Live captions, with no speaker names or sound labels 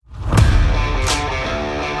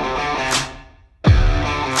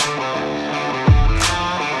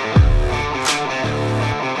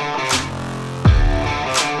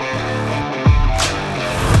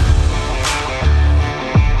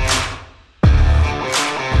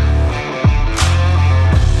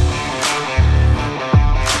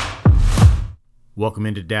Welcome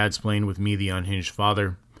into Dad's Plane with me, the Unhinged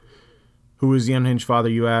Father. Who is the Unhinged Father,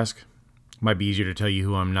 you ask? Might be easier to tell you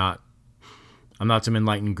who I'm not. I'm not some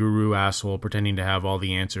enlightened guru asshole pretending to have all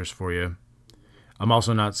the answers for you. I'm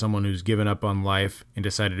also not someone who's given up on life and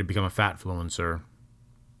decided to become a fatfluencer.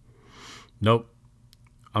 Nope.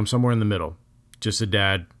 I'm somewhere in the middle. Just a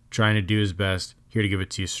dad, trying to do his best, here to give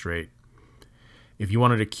it to you straight. If you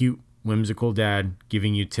wanted a cute, whimsical dad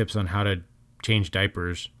giving you tips on how to change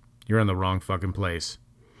diapers, you're in the wrong fucking place.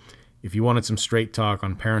 If you wanted some straight talk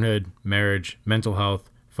on parenthood, marriage, mental health,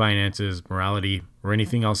 finances, morality, or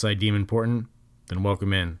anything else I deem important, then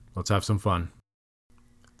welcome in. Let's have some fun.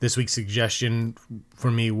 This week's suggestion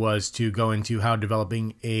for me was to go into how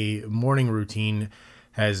developing a morning routine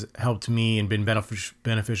has helped me and been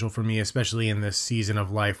beneficial for me, especially in this season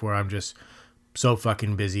of life where I'm just so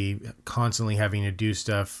fucking busy, constantly having to do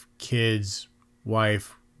stuff, kids,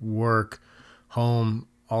 wife, work, home,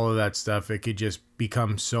 all of that stuff. It could just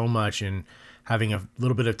become so much, and having a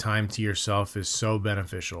little bit of time to yourself is so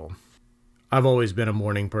beneficial. I've always been a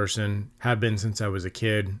morning person, have been since I was a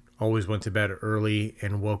kid, always went to bed early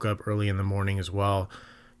and woke up early in the morning as well.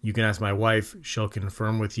 You can ask my wife, she'll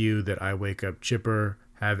confirm with you that I wake up chipper,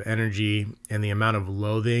 have energy, and the amount of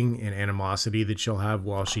loathing and animosity that she'll have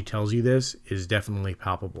while she tells you this is definitely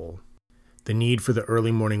palpable. The need for the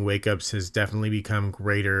early morning wake-ups has definitely become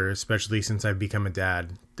greater, especially since I've become a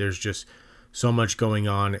dad. There's just so much going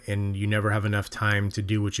on, and you never have enough time to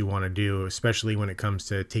do what you want to do, especially when it comes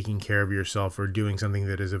to taking care of yourself or doing something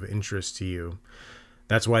that is of interest to you.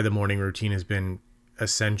 That's why the morning routine has been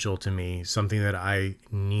essential to me, something that I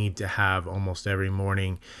need to have almost every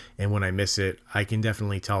morning, and when I miss it, I can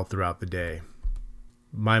definitely tell throughout the day.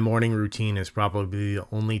 My morning routine is probably the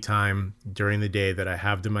only time during the day that I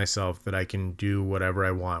have to myself that I can do whatever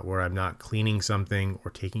I want, where I'm not cleaning something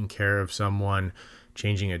or taking care of someone,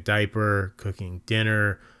 changing a diaper, cooking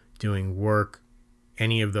dinner, doing work,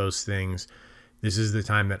 any of those things. This is the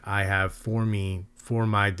time that I have for me, for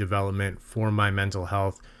my development, for my mental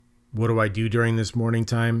health. What do I do during this morning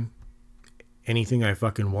time? Anything I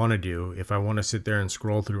fucking want to do. If I want to sit there and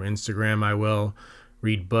scroll through Instagram, I will.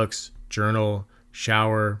 Read books, journal,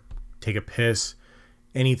 shower, take a piss,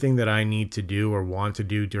 anything that I need to do or want to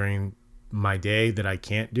do during my day that I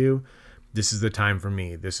can't do, this is the time for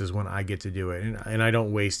me. This is when I get to do it. And I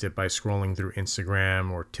don't waste it by scrolling through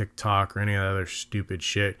Instagram or TikTok or any other stupid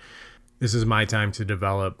shit. This is my time to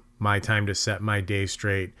develop, my time to set my day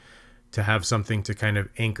straight, to have something to kind of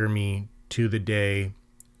anchor me to the day,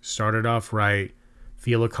 start it off right,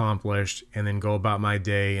 feel accomplished, and then go about my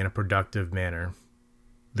day in a productive manner.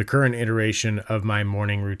 The current iteration of my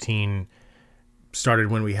morning routine started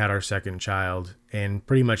when we had our second child, and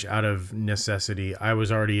pretty much out of necessity. I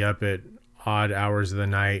was already up at odd hours of the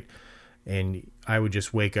night, and I would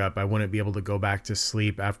just wake up. I wouldn't be able to go back to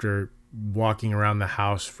sleep after walking around the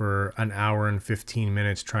house for an hour and 15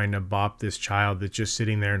 minutes trying to bop this child that's just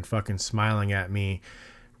sitting there and fucking smiling at me,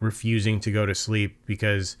 refusing to go to sleep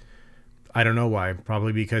because I don't know why.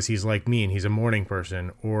 Probably because he's like me and he's a morning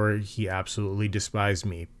person, or he absolutely despised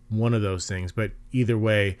me. One of those things. But either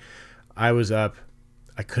way, I was up.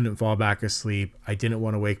 I couldn't fall back asleep. I didn't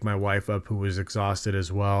want to wake my wife up, who was exhausted as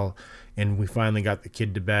well. And we finally got the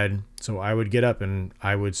kid to bed. So I would get up and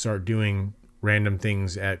I would start doing random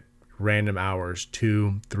things at random hours,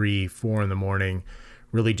 2, 3, 4 in the morning.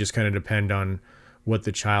 Really just kind of depend on what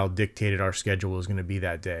the child dictated our schedule was going to be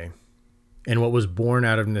that day. And what was born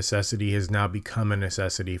out of necessity has now become a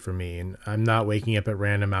necessity for me. And I'm not waking up at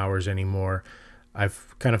random hours anymore.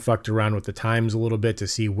 I've kind of fucked around with the times a little bit to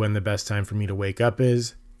see when the best time for me to wake up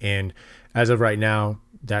is. And as of right now,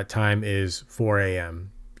 that time is 4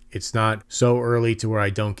 a.m. It's not so early to where I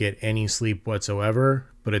don't get any sleep whatsoever,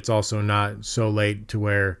 but it's also not so late to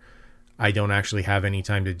where I don't actually have any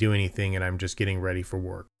time to do anything and I'm just getting ready for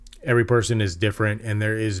work. Every person is different, and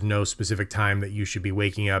there is no specific time that you should be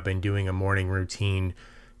waking up and doing a morning routine.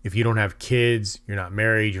 If you don't have kids, you're not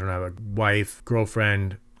married, you don't have a wife,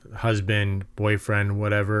 girlfriend, husband, boyfriend,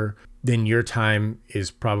 whatever, then your time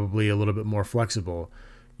is probably a little bit more flexible.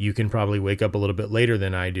 You can probably wake up a little bit later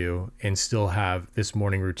than I do and still have this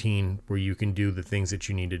morning routine where you can do the things that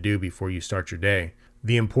you need to do before you start your day.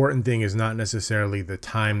 The important thing is not necessarily the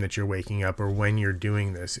time that you're waking up or when you're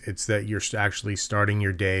doing this. It's that you're actually starting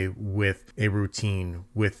your day with a routine,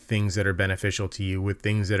 with things that are beneficial to you, with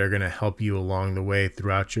things that are going to help you along the way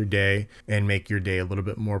throughout your day and make your day a little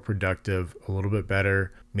bit more productive, a little bit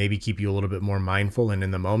better, maybe keep you a little bit more mindful and in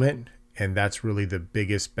the moment. And that's really the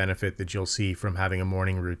biggest benefit that you'll see from having a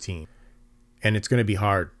morning routine. And it's going to be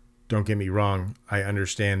hard. Don't get me wrong. I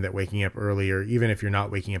understand that waking up early, or even if you're not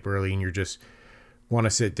waking up early and you're just want to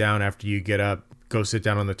sit down after you get up, go sit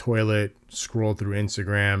down on the toilet, scroll through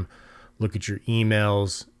Instagram, look at your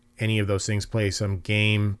emails, any of those things, play some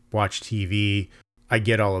game, watch TV. I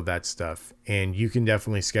get all of that stuff, and you can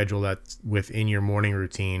definitely schedule that within your morning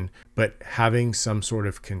routine, but having some sort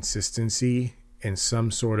of consistency and some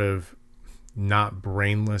sort of not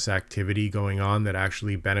brainless activity going on that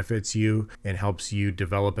actually benefits you and helps you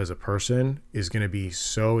develop as a person is going to be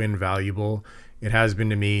so invaluable. It has been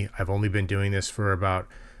to me. I've only been doing this for about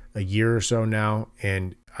a year or so now,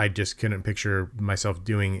 and I just couldn't picture myself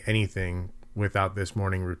doing anything without this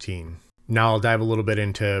morning routine. Now I'll dive a little bit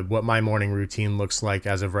into what my morning routine looks like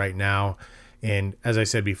as of right now. And as I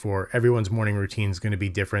said before, everyone's morning routine is going to be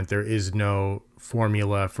different. There is no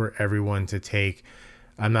formula for everyone to take.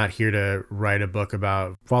 I'm not here to write a book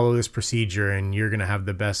about follow this procedure and you're going to have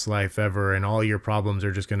the best life ever and all your problems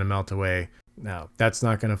are just going to melt away. No, that's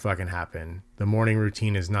not going to fucking happen. The morning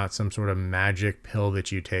routine is not some sort of magic pill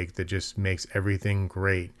that you take that just makes everything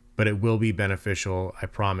great, but it will be beneficial, I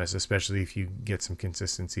promise, especially if you get some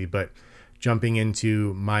consistency. But jumping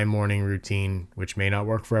into my morning routine, which may not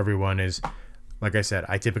work for everyone, is, like I said,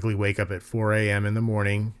 I typically wake up at 4 a.m. in the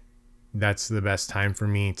morning. That's the best time for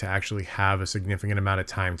me to actually have a significant amount of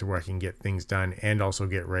time to where I can get things done and also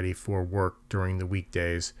get ready for work during the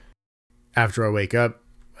weekdays. After I wake up,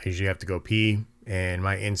 I usually have to go pee, and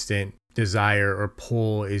my instant desire or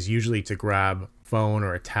pull is usually to grab a phone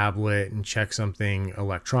or a tablet and check something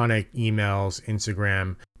electronic, emails,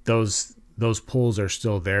 Instagram. Those pulls are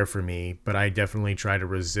still there for me, but I definitely try to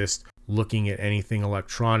resist looking at anything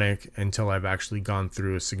electronic until I've actually gone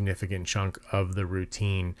through a significant chunk of the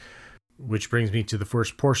routine. Which brings me to the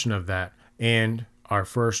first portion of that and our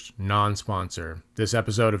first non-sponsor. This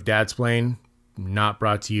episode of Dadsplain, not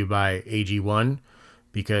brought to you by AG1,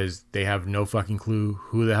 because they have no fucking clue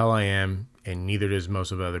who the hell I am, and neither does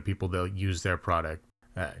most of the other people that use their product.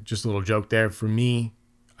 Just a little joke there. For me,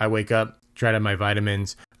 I wake up, try to have my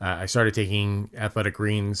vitamins. I started taking Athletic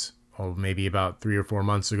Greens maybe about 3 or 4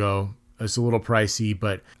 months ago. It's a little pricey,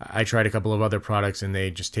 but I tried a couple of other products and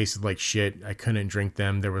they just tasted like shit. I couldn't drink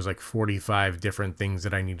them. There was like 45 different things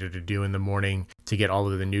that I needed to do in the morning to get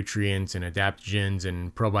all of the nutrients and adaptogens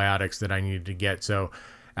and probiotics that I needed to get. So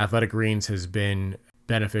Athletic Greens has been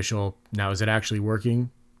beneficial. Now, is it actually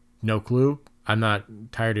working? No clue. I'm not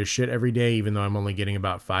tired as shit every day, even though I'm only getting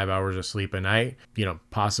about 5 hours of sleep a night.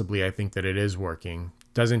 Possibly I think that it is working.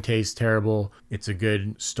 Doesn't taste terrible. It's a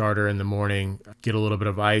good starter in the morning. Get a little bit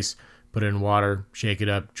of ice, put it in water, shake it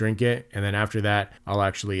up, drink it. And then after that, I'll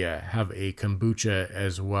actually have a kombucha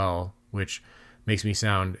as well, which makes me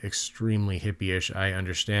sound extremely hippie-ish. I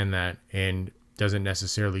understand that, and doesn't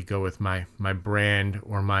necessarily go with my brand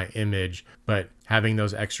or my image, but having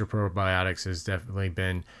those extra probiotics has definitely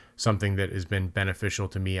been something that has been beneficial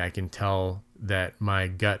to me. I can tell that my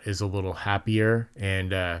gut is a little happier, and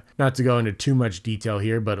not to go into too much detail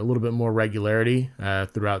here, but a little bit more regularity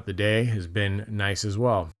throughout the day has been nice as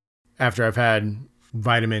well. After I've had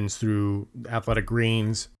vitamins through Athletic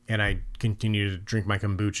Greens and I continue to drink my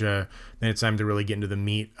kombucha, then it's time to really get into the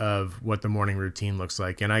meat of what the morning routine looks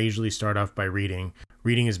like. And I usually start off by reading.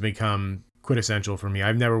 Reading has become quintessential for me.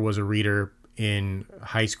 I never was a reader in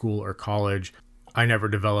high school or college. I never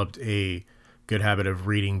developed a good habit of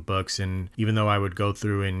reading books, and even though I would go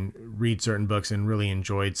through and read certain books and really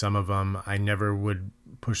enjoyed some of them, I never would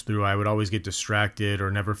push through. I would always get distracted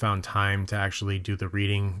or never found time to actually do the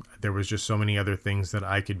reading. There was just so many other things that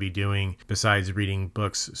I could be doing besides reading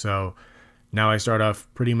books. So now I start off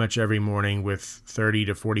pretty much every morning with 30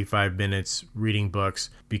 to 45 minutes reading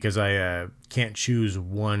books, because I can't choose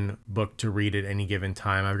one book to read at any given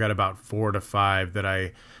time. I've got about 4 to 5 that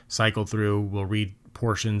I cycle through. We'll read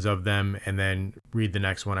portions of them and then read the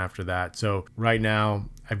next one after that. So right now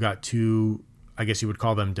I've got 2, I guess you would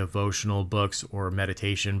call them devotional books or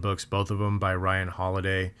meditation books, both of them by Ryan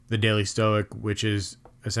Holiday. The Daily Stoic, which is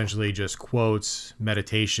essentially just quotes,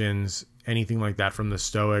 meditations, anything like that from the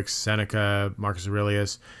Stoics, Seneca, Marcus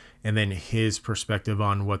Aurelius, and then his perspective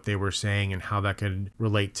on what they were saying and how that could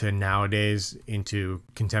relate to nowadays into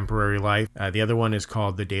contemporary life. The other one is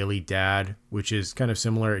called The Daily Dad, which is kind of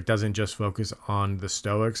similar. It doesn't just focus on the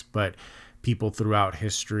Stoics, but people throughout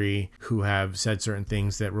history who have said certain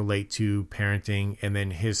things that relate to parenting, and then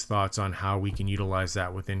his thoughts on how we can utilize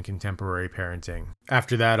that within contemporary parenting.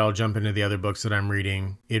 After that, I'll jump into the other books that I'm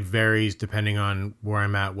reading. It varies depending on where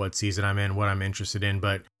I'm at, what season I'm in, what I'm interested in,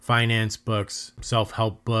 but finance books,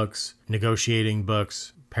 self-help books, negotiating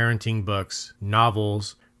books, parenting books,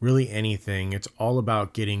 novels, really anything. It's all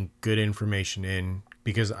about getting good information in,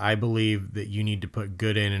 because I believe that you need to put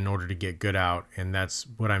good in order to get good out. And that's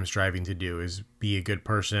what I'm striving to do, is be a good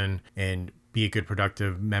person and be a good,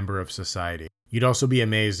 productive member of society. You'd also be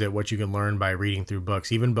amazed at what you can learn by reading through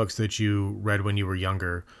books, even books that you read when you were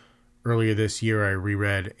younger. Earlier this year, I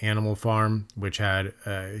reread Animal Farm, which had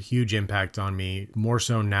a huge impact on me, more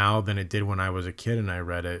so now than it did when I was a kid and I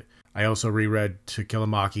read it. I also reread To Kill a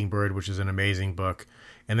Mockingbird, which is an amazing book.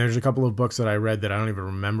 And there's a couple of books that I read that I don't even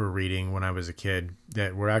remember reading when I was a kid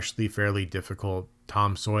that were actually fairly difficult.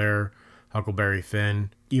 Tom Sawyer, Huckleberry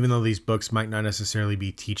Finn. Even though these books might not necessarily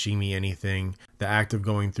be teaching me anything, the act of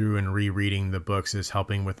going through and rereading the books is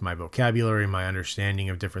helping with my vocabulary, my understanding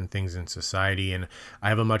of different things in society. And I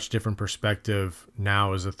have a much different perspective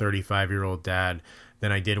now as a 35-year-old dad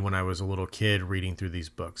than I did when I was a little kid reading through these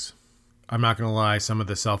books. I'm not going to lie, some of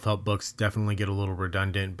the self-help books definitely get a little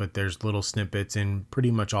redundant, but there's little snippets in pretty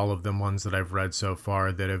much all of them ones that I've read so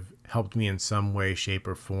far that have helped me in some way, shape,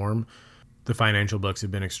 or form. The financial books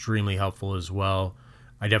have been extremely helpful as well.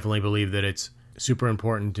 I definitely believe that it's super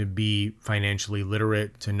important to be financially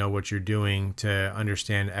literate, to know what you're doing, to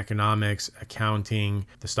understand economics, accounting,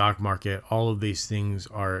 the stock market. All of these things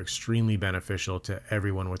are extremely beneficial to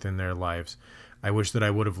everyone within their lives. I wish that I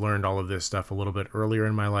would have learned all of this stuff a little bit earlier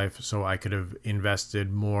in my life so I could have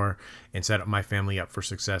invested more and set up my family up for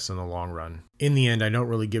success in the long run. In the end, I don't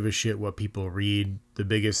really give a shit what people read. The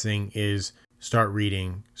biggest thing is start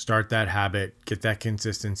reading, start that habit, get that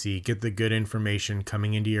consistency, get the good information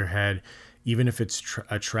coming into your head. Even if it's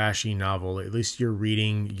a trashy novel, at least you're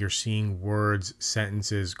reading, you're seeing words,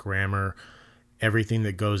 sentences, grammar, everything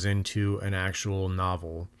that goes into an actual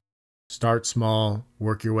novel. Start small,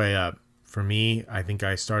 work your way up. For me, I think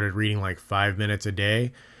I started reading like 5 minutes a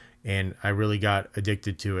day and I really got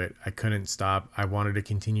addicted to it. I couldn't stop. I wanted to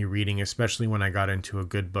continue reading, especially when I got into a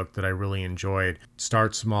good book that I really enjoyed.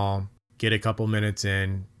 Start small. Get a couple minutes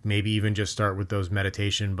in, maybe even just start with those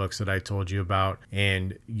meditation books that I told you about,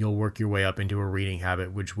 and you'll work your way up into a reading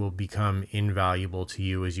habit, which will become invaluable to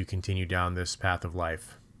you as you continue down this path of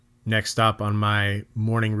life. Next up on my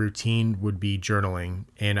morning routine would be journaling.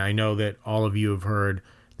 And I know that all of you have heard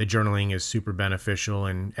that journaling is super beneficial,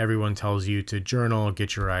 and everyone tells you to journal,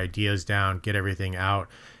 get your ideas down, get everything out.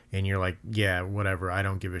 And you're like, yeah, whatever, I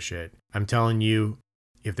don't give a shit. I'm telling you,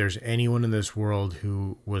 if there's anyone in this world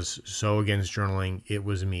who was so against journaling, it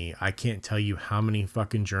was me. I can't tell you how many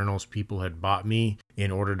fucking journals people had bought me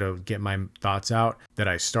in order to get my thoughts out that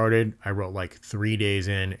I started. I wrote like 3 days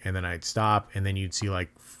in and then I'd stop. And then you'd see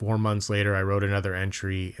like 4 months later, I wrote another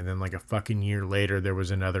entry. And then like a fucking year later, there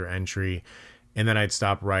was another entry. And then I'd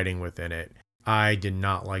stop writing within it. I did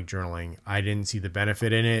not like journaling. I didn't see the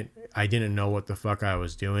benefit in it. I didn't know what the fuck I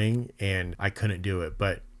was doing and I couldn't do it.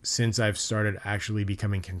 But since I've started actually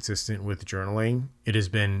becoming consistent with journaling, it has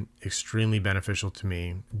been extremely beneficial to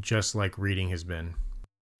me, just like reading has been.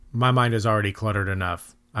 My mind is already cluttered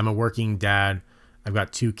enough. I'm a working dad. I've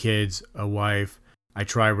got 2 kids, a wife. I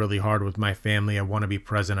try really hard with my family. I want to be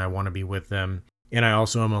present. I want to be with them. And I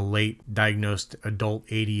also am a late diagnosed adult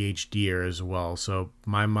ADHDer as well. So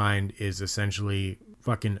my mind is essentially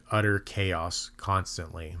fucking utter chaos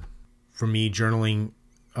constantly. For me, journaling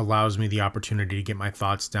allows me the opportunity to get my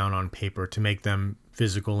thoughts down on paper, to make them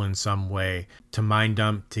physical in some way, to mind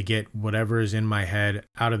dump, to get whatever is in my head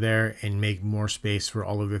out of there and make more space for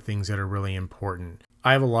all of the things that are really important.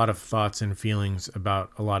 I have a lot of thoughts and feelings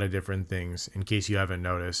about a lot of different things, in case you haven't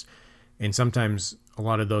noticed. And sometimes a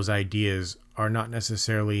lot of those ideas are not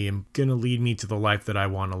necessarily going to lead me to the life that I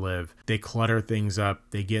want to live. They clutter things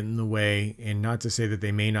up, they get in the way, and not to say that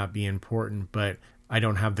they may not be important, but I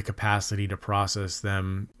don't have the capacity to process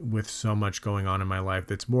them with so much going on in my life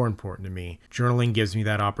that's more important to me. Journaling gives me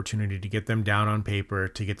that opportunity to get them down on paper,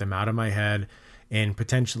 to get them out of my head, and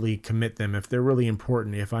potentially commit them if they're really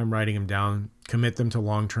important. If I'm writing them down, commit them to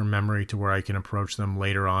long-term memory to where I can approach them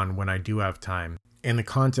later on when I do have time. And the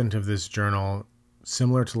content of this journal,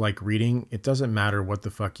 similar to like reading, it doesn't matter what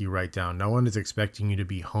the fuck you write down. No one is expecting you to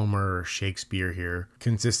be Homer or Shakespeare here.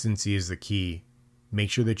 Consistency is the key. Make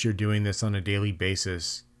sure that you're doing this on a daily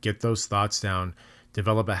basis. Get those thoughts down.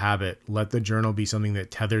 Develop a habit. Let the journal be something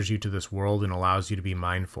that tethers you to this world and allows you to be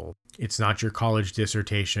mindful. It's not your college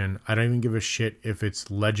dissertation. I don't even give a shit if it's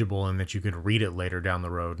legible and that you could read it later down the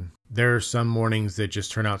road. There are some mornings that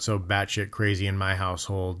just turn out so batshit crazy in my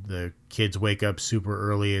household. The kids wake up super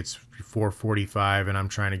early. It's 4:45 and I'm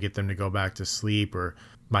trying to get them to go back to sleep, or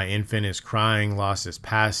my infant is crying, lost his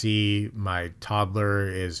passy. My toddler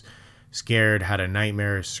is scared, had a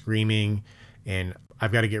nightmare, screaming, and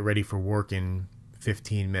I've got to get ready for work in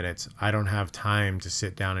 15 minutes. I don't have time to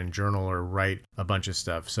sit down and journal or write a bunch of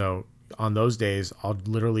stuff. So on those days, I'll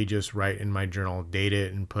literally just write in my journal, date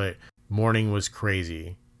it, and put morning was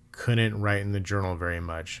crazy. Couldn't write in the journal very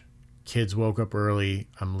much. kids woke up early,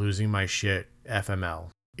 I'm losing my shit, FML.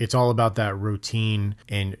 It's all about that routine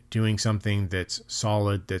and doing something that's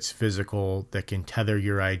solid, that's physical, that can tether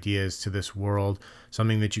your ideas to this world,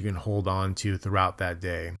 something that you can hold on to throughout that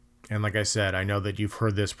day. And like I said, I know that you've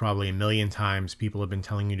heard this probably a million times. People have been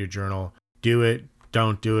telling you to journal. Do it,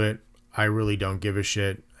 don't do it. I really don't give a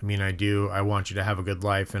shit. I mean, I do. I want you to have a good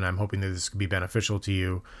life, and I'm hoping that this could be beneficial to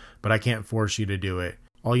you, but I can't force you to do it.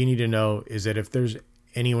 All you need to know is that if there's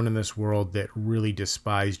anyone in this world that really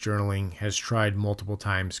despised journaling, has tried multiple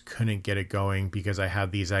times, couldn't get it going because I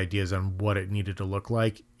had these ideas on what it needed to look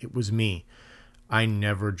like, it was me. I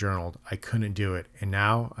never journaled. I couldn't do it. And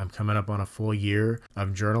now I'm coming up on a full year of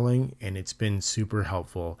journaling, and it's been super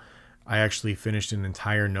helpful. I actually finished an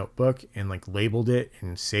entire notebook and like labeled it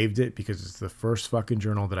and saved it because it's the first fucking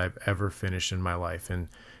journal that I've ever finished in my life. And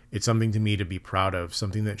it's something to me to be proud of,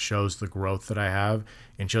 something that shows the growth that I have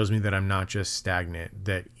and shows me that I'm not just stagnant,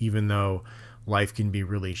 that even though life can be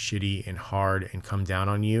really shitty and hard and come down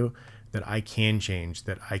on you, that I can change,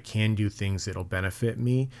 that I can do things that'll benefit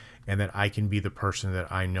me, and that I can be the person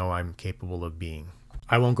that I know I'm capable of being.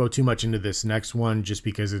 I won't go too much into this next one just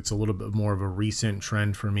because it's a little bit more of a recent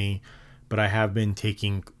trend for me, but I have been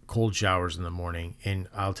taking cold showers in the morning, and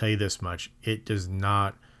I'll tell you this much, it does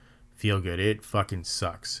not feel good. It fucking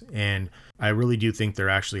sucks. And I really do think there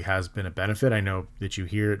actually has been a benefit. I know that you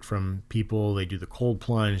hear it from people. They do the cold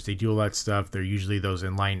plunge. They do all that stuff. They're usually those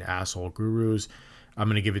enlightened asshole gurus. I'm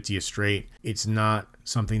going to give it to you straight. It's not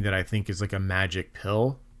something that I think is like a magic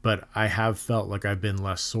pill, but I have felt like I've been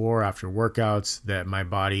less sore after workouts, that my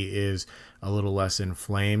body is a little less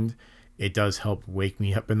inflamed. It does help wake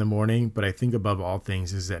me up in the morning, but I think above all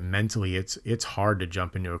things is that mentally it's hard to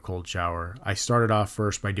jump into a cold shower. I started off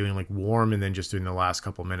first by doing like warm and then just doing the last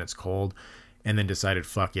couple minutes cold, and then decided,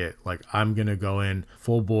 fuck it, like I'm going to go in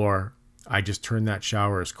full bore. I just turn that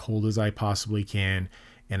shower as cold as I possibly can,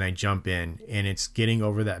 and I jump in, and it's getting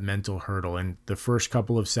over that mental hurdle. And the first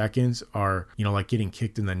couple of seconds are, like getting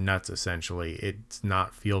kicked in the nuts, essentially. It's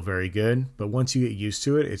not feel very good, but once you get used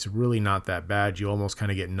to it, it's really not that bad. You almost kind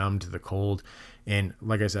of get numb to the cold. And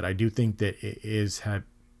like I said, I do think that it is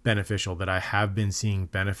beneficial, that I have been seeing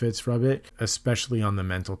benefits from it, especially on the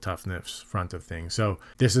mental toughness front of things. So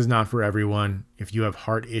this is not for everyone. If you have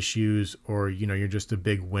heart issues or, you're just a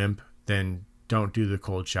big wimp, then don't do the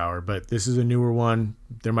cold shower. But this is a newer one.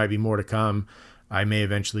 There might be more to come. I may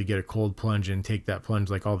eventually get a cold plunge and take that plunge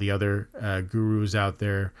like all the other gurus out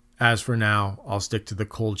there. As for now, I'll stick to the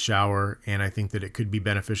cold shower, and I think that it could be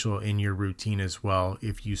beneficial in your routine as well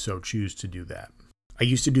if you so choose to do that. I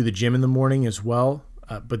used to do the gym in the morning as well,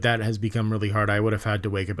 but that has become really hard. I would have had to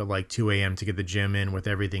wake up at like 2 a.m. to get the gym in with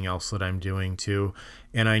everything else that I'm doing too.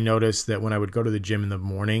 And I noticed that when I would go to the gym in the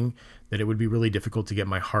morning, that it would be really difficult to get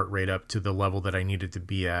my heart rate up to the level that I needed to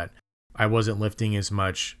be at. I wasn't lifting as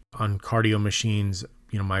much on cardio machines.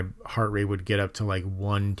 My heart rate would get up to like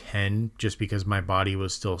 110 just because my body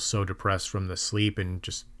was still so depressed from the sleep, and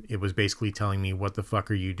just it was basically telling me, what the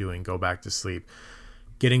fuck are you doing? Go back to sleep.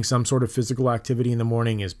 Getting some sort of physical activity in the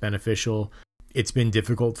morning is beneficial. It's been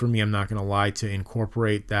difficult for me, I'm not going to lie, to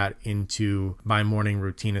incorporate that into my morning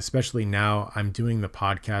routine, especially now I'm doing the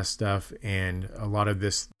podcast stuff, and a lot of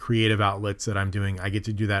this creative outlets that I'm doing, I get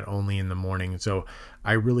to do that only in the morning. So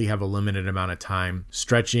I really have a limited amount of time.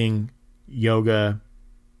 Stretching, yoga,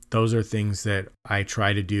 those are things that I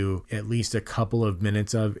try to do at least a couple of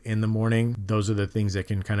minutes of in the morning. Those are the things that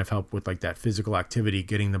can kind of help with like that physical activity,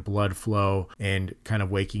 getting the blood flow and kind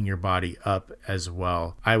of waking your body up as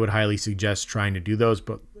well. I would highly suggest trying to do those,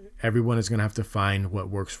 but everyone is going to have to find what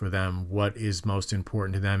works for them, what is most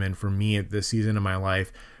important to them. And for me at this season of my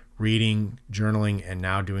life, reading, journaling, and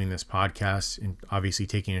now doing this podcast, and obviously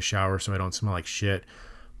taking a shower so I don't smell like shit,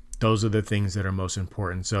 those are the things that are most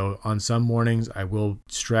important. So on some mornings, I will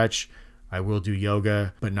stretch, I will do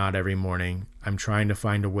yoga, but not every morning. I'm trying to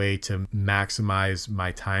find a way to maximize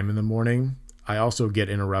my time in the morning. I also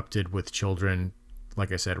get interrupted with children,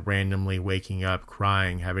 like I said, randomly waking up,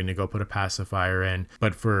 crying, having to go put a pacifier in.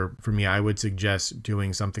 But for me, I would suggest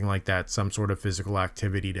doing something like that, some sort of physical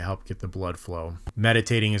activity to help get the blood flow.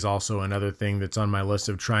 Meditating is also another thing that's on my list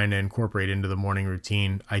of trying to incorporate into the morning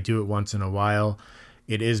routine. I do it once in a while.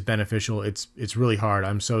 It is beneficial. It's really hard.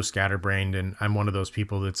 I'm so scatterbrained, and I'm one of those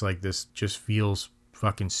people that's like, this just feels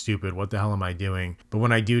fucking stupid. What the hell am I doing? But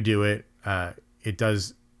when I do it, it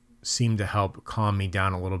does seem to help calm me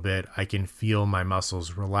down a little bit. I can feel my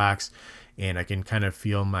muscles relax, and I can kind of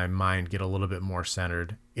feel my mind get a little bit more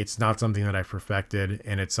centered. It's not something that I perfected,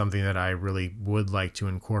 and it's something that I really would like to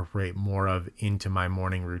incorporate more of into my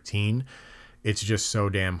morning routine. it's just so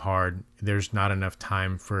damn hard. There's not enough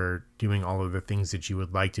time for doing all of the things that you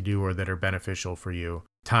would like to do or that are beneficial for you.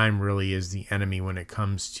 Time really is the enemy when it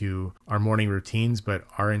comes to our morning routines, but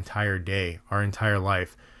our entire day, our entire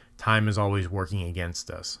life, time is always working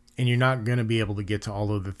against us. And you're not going to be able to get to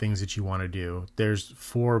all of the things that you want to do. There's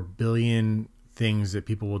 4 billion things that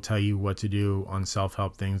people will tell you what to do on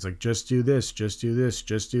self-help things, like just do this, just do this,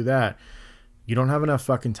 just do that. You don't have enough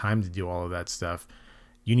fucking time to do all of that stuff.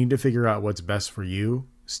 You need to figure out what's best for you,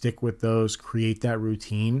 stick with those, create that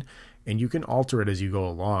routine, and you can alter it as you go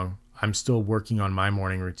along. I'm still working on my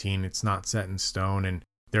morning routine. It's not set in stone, and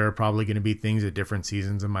there are probably going to be things at different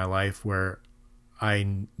seasons in my life where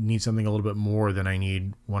I need something a little bit more than I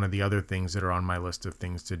need one of the other things that are on my list of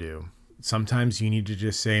things to do. Sometimes you need to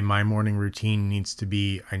just say my morning routine needs to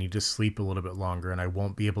be, I need to sleep a little bit longer and I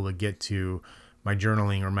won't be able to get to my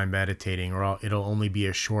journaling or my meditating, or it'll only be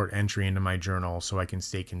a short entry into my journal so I can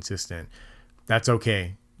stay consistent. That's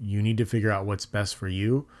okay. You need to figure out what's best for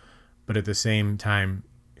you. But at the same time,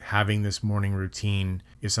 having this morning routine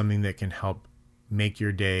is something that can help make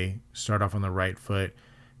your day start off on the right foot,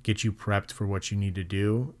 get you prepped for what you need to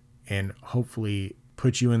do, and hopefully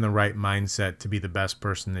put you in the right mindset to be the best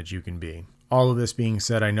person that you can be. All of this being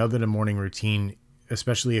said, I know that a morning routine,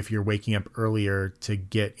 especially if you're waking up earlier to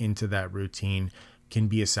get into that routine, can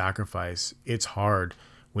be a sacrifice. It's hard.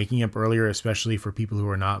 Waking up earlier, especially for people who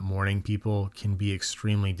are not morning people, can be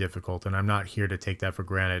extremely difficult, and I'm not here to take that for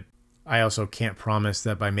granted. I also can't promise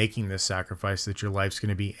that by making this sacrifice that your life's going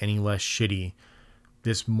to be any less shitty.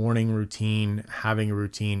 This morning routine, having a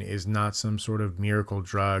routine, is not some sort of miracle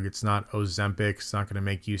drug. It's not Ozempic. It's not going to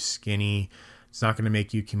make you skinny. It's not going to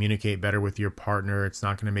make you communicate better with your partner. It's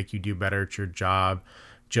not going to make you do better at your job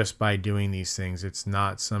just by doing these things. It's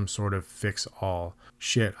not some sort of fix-all.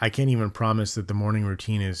 Shit, I can't even promise that the morning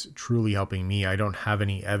routine is truly helping me. I don't have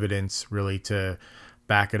any evidence really to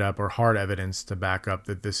back it up, or hard evidence to back up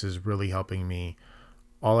that this is really helping me.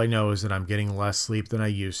 All I know is that I'm getting less sleep than I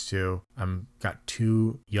used to. I've got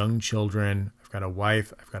 2 young children. I've got a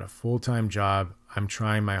wife. I've got a full-time job. I'm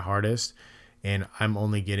trying my hardest, and I'm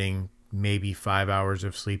only getting maybe 5 hours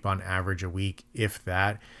of sleep on average a week, if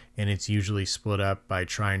that. And it's usually split up by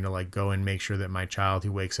trying to go and make sure that my child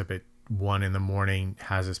who wakes up at 1 in the morning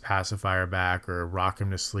has his pacifier back or rock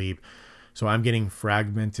him to sleep. So I'm getting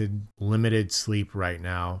fragmented, limited sleep right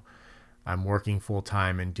now. I'm working full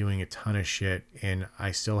time and doing a ton of shit, and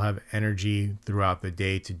I still have energy throughout the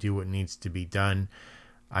day to do what needs to be done.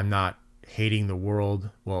 I'm not hating the world.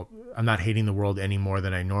 Well, I'm not hating the world any more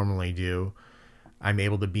than I normally do. I'm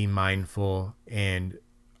able to be mindful, and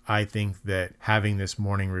I think that having this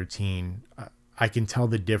morning routine, I can tell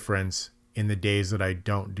the difference in the days that I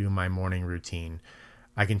don't do my morning routine.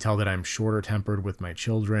 I can tell that I'm shorter tempered with my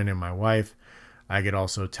children and my wife. I could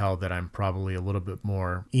also tell that I'm probably a little bit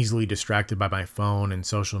more easily distracted by my phone and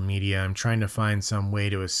social media. I'm trying to find some way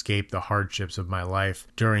to escape the hardships of my life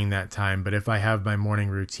during that time. But if I have my morning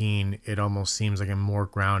routine, it almost seems like I'm more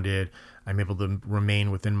grounded. I'm able to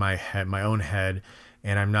remain within my head, my own head,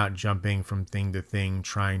 and I'm not jumping from thing to thing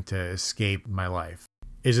trying to escape my life.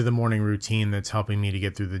 Is it the morning routine that's helping me to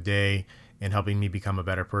get through the day and helping me become a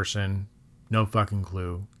better person? No fucking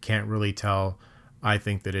clue. Can't really tell. I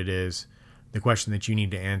think that it is. The question that you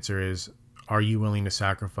need to answer is, are you willing to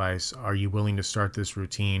sacrifice? Are you willing to start this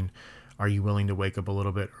routine? Are you willing to wake up a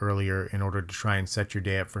little bit earlier in order to try and set your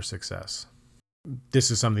day up for success?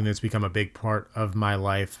 This is something that's become a big part of my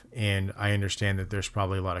life, and I understand that there's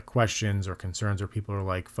probably a lot of questions or concerns where people are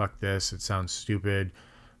like, fuck this, it sounds stupid,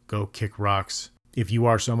 go kick rocks. If you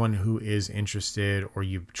are someone who is interested, or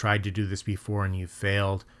you've tried to do this before and you've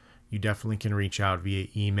failed, you definitely can reach out via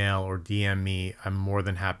email or DM me. I'm more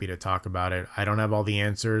than happy to talk about it. I don't have all the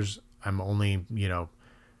answers. I'm only,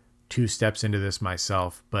 2 steps into this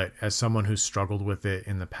myself. But as someone who's struggled with it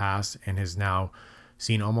in the past and has now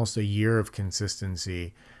seen almost a year of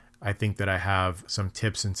consistency, I think that I have some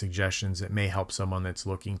tips and suggestions that may help someone that's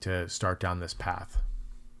looking to start down this path.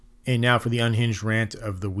 And now for the unhinged rant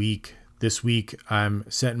of the week. This week, I'm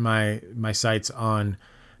setting my sights on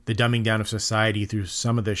the dumbing down of society through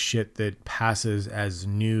some of the shit that passes as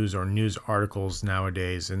news or news articles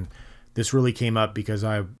nowadays. And this really came up because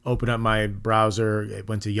I opened up my browser, it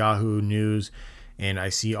went to Yahoo News, and I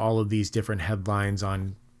see all of these different headlines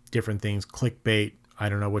on different things, clickbait, I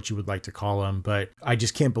don't know what you would like to call them, but I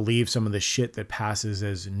just can't believe some of the shit that passes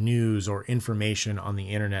as news or information on the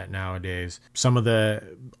internet nowadays. Some of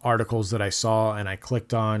the articles that I saw and I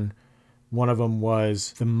clicked on, one of them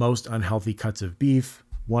was the most unhealthy cuts of beef.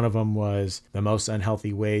 One of them was the most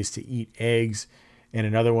unhealthy ways to eat eggs. And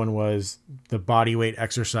another one was the body weight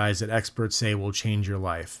exercise that experts say will change your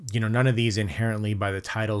life. You know, none of these inherently by the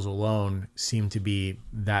titles alone seem to be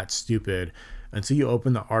that stupid until you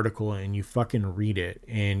open the article and you fucking read it.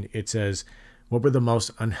 And it says, what were the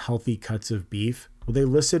most unhealthy cuts of beef? Well, they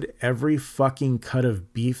listed every fucking cut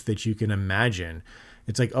of beef that you can imagine.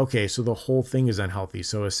 It's like, okay, so the whole thing is unhealthy.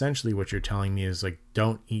 So essentially what you're telling me is like,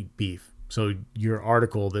 don't eat beef. So your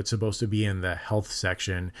article that's supposed to be in the health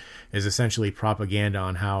section is essentially propaganda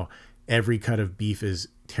on how every cut of beef is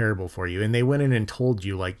terrible for you. And they went in and told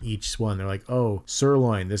you like each one, they're like, oh,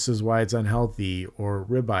 sirloin, this is why it's unhealthy, or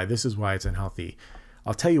ribeye, this is why it's unhealthy.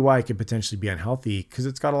 I'll tell you why it could potentially be unhealthy, because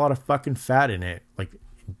it's got a lot of fucking fat in it. Like,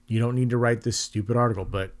 you don't need to write this stupid article,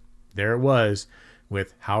 but there it was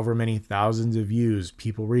with however many thousands of views,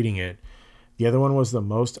 people reading it. The other one was the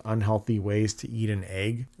most unhealthy ways to eat an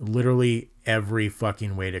egg. Literally every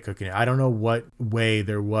fucking way to cook it. I don't know what way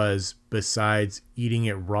there was besides eating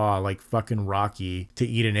it raw, like fucking Rocky, to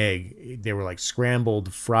eat an egg. They were like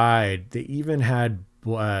scrambled, fried. They even had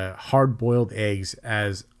hard-boiled eggs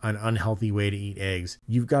as an unhealthy way to eat eggs.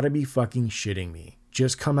 You've got to be fucking shitting me.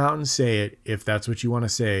 Just come out and say it if that's what you want to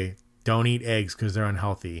say. Don't eat eggs because they're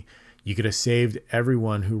unhealthy. You could have saved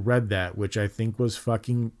everyone who read that, which I think was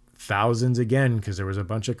fucking thousands again, because there was a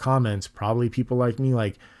bunch of comments, probably people like me,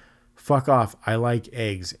 like, fuck off, I like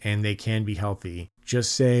eggs and they can be healthy.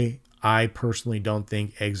 Just say, I personally don't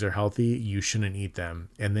think eggs are healthy, you shouldn't eat them,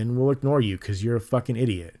 and then we'll ignore you because you're a fucking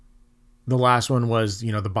idiot. The last one was,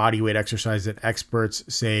 you know, the body weight exercise that experts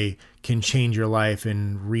say can change your life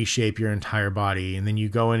and reshape your entire body. And then you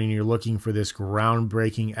go in and you're looking for this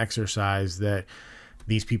groundbreaking exercise that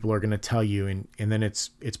these people are going to tell you, and then it's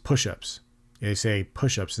push-ups. They say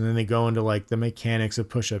push-ups, and then they go into like the mechanics of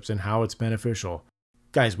push-ups and how it's beneficial.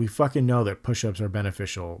 Guys, we fucking know that push-ups are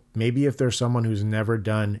beneficial. Maybe if there's someone who's never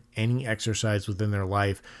done any exercise within their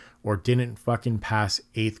life or didn't fucking pass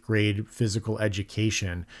 8th grade physical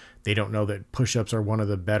education, they don't know that push-ups are one of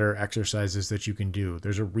the better exercises that you can do.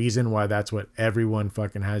 There's a reason why that's what everyone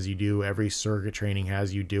fucking has you do. Every circuit training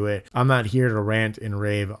has you do it. I'm not here to rant and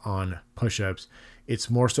rave on push-ups.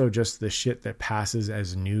 It's more so just the shit that passes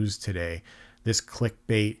as news today. This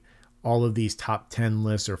clickbait, all of these top 10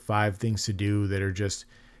 lists or 5 things to do that are just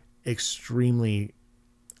extremely,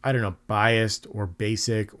 I don't know, biased or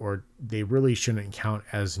basic, or they really shouldn't count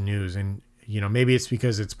as news. And, you know, maybe it's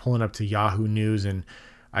because it's pulling up to Yahoo News and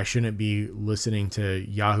I shouldn't be listening to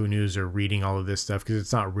Yahoo News or reading all of this stuff because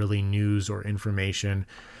it's not really news or information.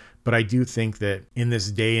 But I do think that in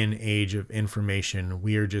this day and age of information,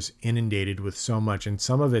 we are just inundated with so much, and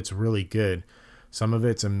some of it's really good. Some of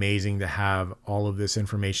it's amazing to have all of this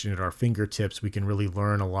information at our fingertips. We can really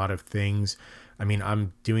learn a lot of things. I mean,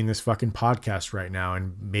 I'm doing this fucking podcast right now,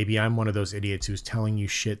 and maybe I'm one of those idiots who's telling you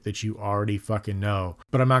shit that you already fucking know.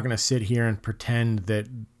 But I'm not going to sit here and pretend that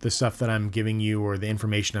the stuff that I'm giving you or the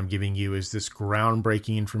information I'm giving you is this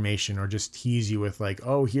groundbreaking information, or just tease you with like,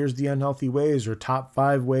 oh, here's the unhealthy ways or top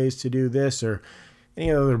 5 ways to do this, or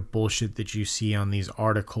any other bullshit that you see on these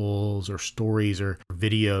articles or stories or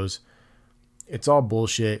videos. It's all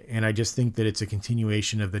bullshit, and I just think that it's a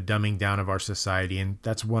continuation of the dumbing down of our society, and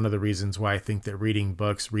that's one of the reasons why I think that reading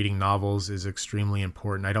books, reading novels is extremely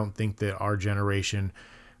important. I don't think that our generation,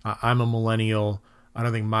 I'm a millennial, I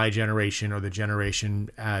don't think my generation or the generation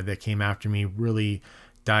that came after me really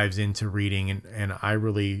dives into reading, and I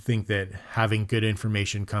really think that having good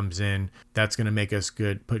information comes in, that's going to make us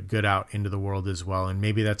good, put good out into the world as well. And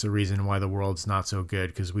maybe that's a reason why the world's not so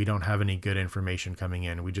good, because we don't have any good information coming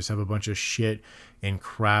in. We just have a bunch of shit and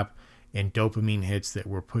crap and dopamine hits that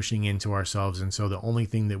we're pushing into ourselves, and so the only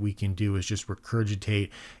thing that we can do is just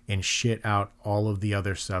regurgitate and shit out all of the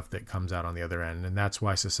other stuff that comes out on the other end. And that's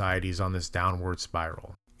why society is on this downward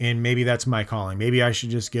spiral. And maybe that's my calling. Maybe I should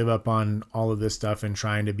just give up on all of this stuff and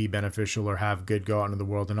trying to be beneficial or have good go out into the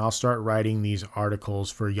world. And I'll start writing these articles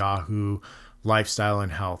for Yahoo Lifestyle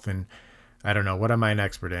and Health. And I don't know, what am I an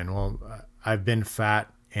expert in? Well, I've been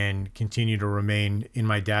fat and continue to remain in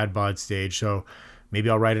my dad bod stage. So maybe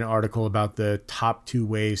I'll write an article about the top 2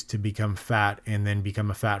 ways to become fat and then become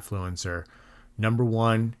a fatfluencer. Number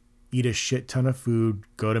 1, eat a shit ton of food,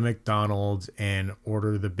 go to McDonald's and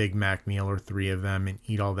order the Big Mac meal or 3 of them and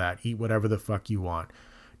eat all that. Eat whatever the fuck you want.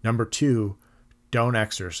 Number 2, don't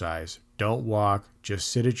exercise. Don't walk. Just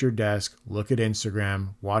sit at your desk, look at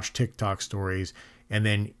Instagram, watch TikTok stories, and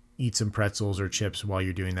then eat some pretzels or chips while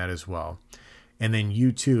you're doing that as well. And then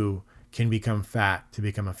you too can become fat to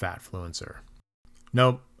become a fatfluencer.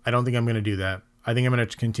 Nope, I don't think I'm going to do that. I think I'm going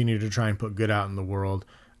to continue to try and put good out in the world.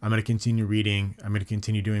 I'm going to continue reading. I'm going to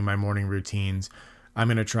continue doing my morning routines. I'm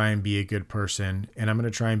going to try and be a good person, and I'm going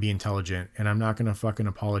to try and be intelligent, and I'm not going to fucking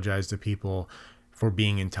apologize to people for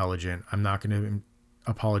being intelligent. I'm not going to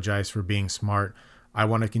apologize for being smart. I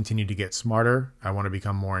want to continue to get smarter. I want to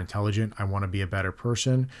become more intelligent. I want to be a better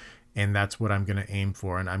person. And that's what I'm going to aim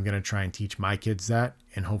for. And I'm going to try and teach my kids that.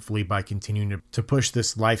 And hopefully by continuing to push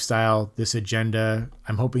this lifestyle, this agenda,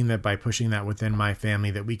 I'm hoping that by pushing that within my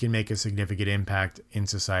family, that we can make a significant impact in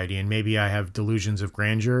society. And maybe I have delusions of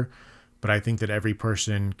grandeur, but I think that every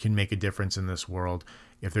person can make a difference in this world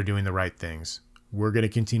if they're doing the right things. We're going to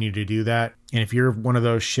continue to do that. And if you're one of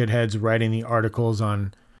those shitheads writing the articles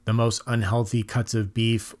on the most unhealthy cuts of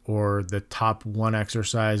beef or the top one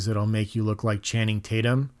exercise that'll make you look like Channing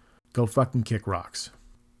Tatum, go fucking kick rocks.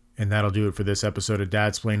 And that'll do it for this episode of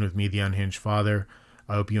Dadsplain with me, the Unhinged Father.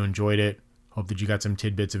 I hope you enjoyed it. Hope that you got some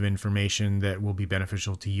tidbits of information that will be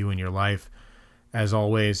beneficial to you in your life. As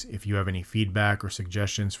always, if you have any feedback or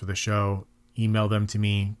suggestions for the show, email them to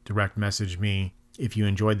me, direct message me. If you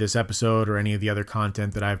enjoyed this episode or any of the other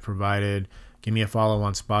content that I've provided, give me a follow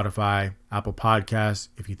on Spotify, Apple Podcasts.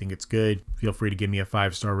 If you think it's good, feel free to give me a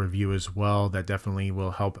 5-star review as well. That definitely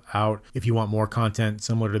will help out. If you want more content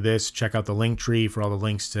similar to this, check out the link tree for all the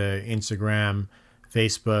links to Instagram,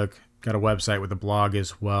 Facebook. Got a website with a blog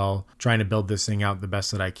as well. Trying to build this thing out the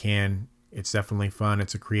best that I can. It's definitely fun.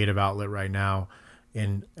 It's a creative outlet right now.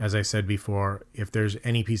 And as I said before, if there's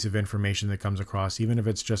any piece of information that comes across, even if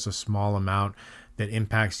it's just a small amount that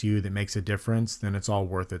impacts you, that makes a difference, then it's all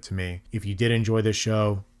worth it to me. If you did enjoy this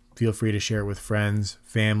show, feel free to share it with friends,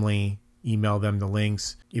 family, email them the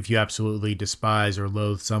links. If you absolutely despise or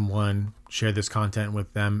loathe someone, share this content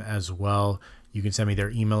with them as well. You can send me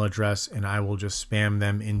their email address and I will just spam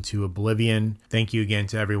them into oblivion. Thank you again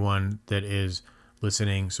to everyone that is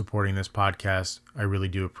listening, supporting this podcast. I really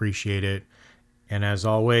do appreciate it. And as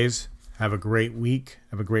always, have a great week.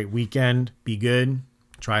 Have a great weekend. Be good.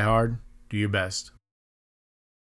 Try hard. Do your best.